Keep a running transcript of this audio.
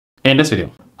In this video,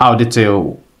 I'll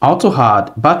detail how to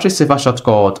add battery saver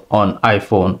shortcut on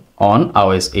iPhone on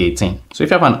iOS 18. So if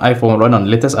you have an iPhone running on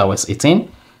the latest iOS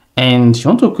 18 and you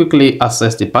want to quickly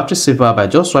access the battery saver by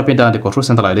just swiping down the control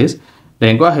center like this,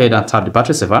 then go ahead and tap the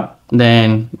battery saver.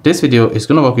 Then this video is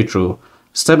going to walk you through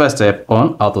step by step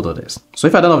on how to do this. So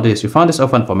if you're done with this, you found this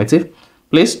often informative,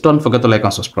 please don't forget to like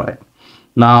and subscribe.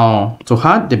 Now, to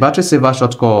add the battery saver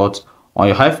shortcut on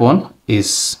your iPhone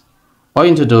all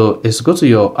you need to do is go to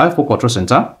your iPhone control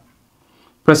center,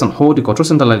 press and hold the control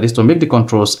center like this to make the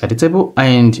controls editable.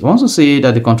 And once you see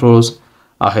that the controls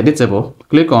are editable,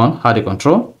 click on add the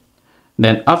control.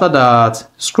 Then after that,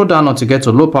 scroll down until you get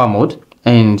to low power mode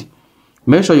and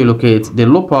make sure you locate the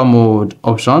low power mode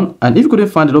option. And if you couldn't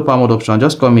find the low power mode option,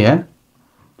 just come here,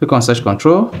 click on search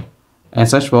control and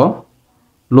search for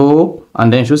low,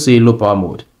 and then you should see low power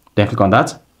mode. Then click on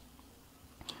that.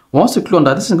 Once you click on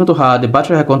that, this is going to add the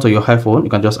battery icon to your iPhone. You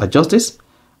can just adjust this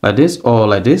like this or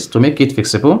like this to make it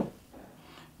fixable.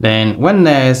 Then when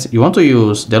next you want to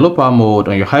use the low power mode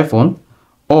on your iPhone,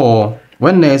 or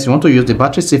when next you want to use the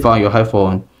battery saver on your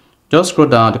iPhone, just scroll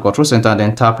down the control center and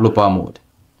then tap low power mode.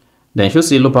 Then you should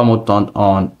see low power mode turned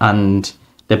on and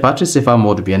the battery saver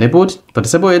mode will be enabled. To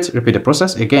disable it, repeat the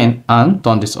process again and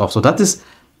turn this off. So that is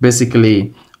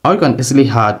basically how you can easily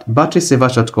add battery saver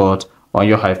shortcut on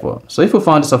your iPhone. So if you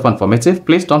found this informative,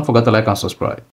 please don't forget to like and subscribe.